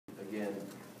again,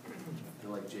 I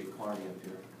feel like Jay Carney up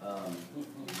here.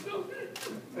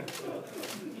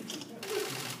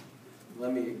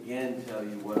 Let me again tell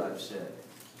you what I've said.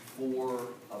 For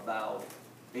about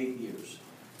 8 years,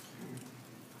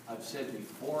 I've said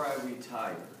before I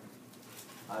retire,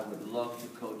 I would love to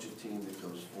coach a team that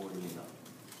goes 40-0.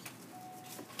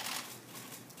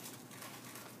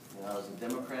 Now, as a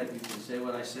Democrat, you can say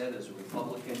what I said. As a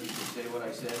Republican, you can say what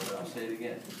I said, but I'll say it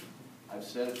again. I've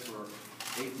said it for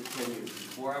 8 to 10 years.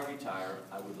 Before I retire,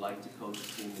 I would like to coach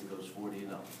a team that goes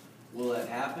 40-0. Will that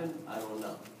happen? I don't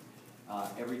know.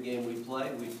 Every game we play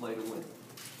to win.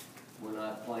 We're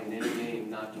not playing any game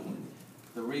not to win.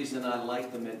 The reason I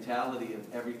like the mentality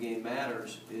of every game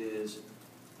matters is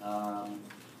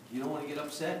you don't want to get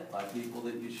upset by people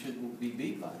that you shouldn't be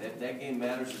beat by. That game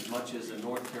matters as much as a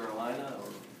North Carolina or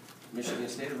Michigan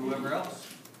State or whoever else.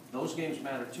 Those games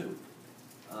matter too.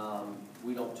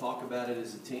 We don't talk about it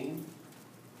as a team.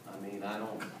 I mean,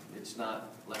 it's not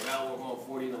like, oh,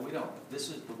 we're going 40-0. We don't. This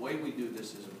is the way we do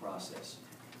this is a process.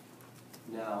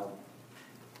 Now,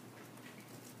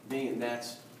 being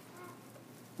that's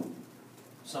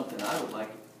something I would like,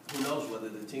 who knows whether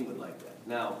the team would like that.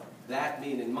 Now, that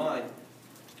being in mind,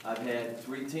 I've had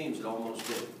 3 teams that almost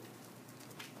did it.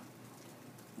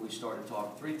 We started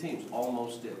talking, 3 teams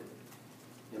almost did it.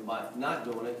 And by not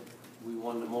doing it, we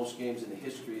won the most games in the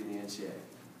history of the NCAA.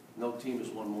 No team has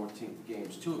won more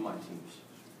games, 2 of my teams.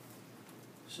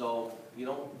 So,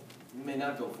 you may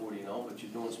not go 40-0, but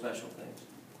you're doing special things.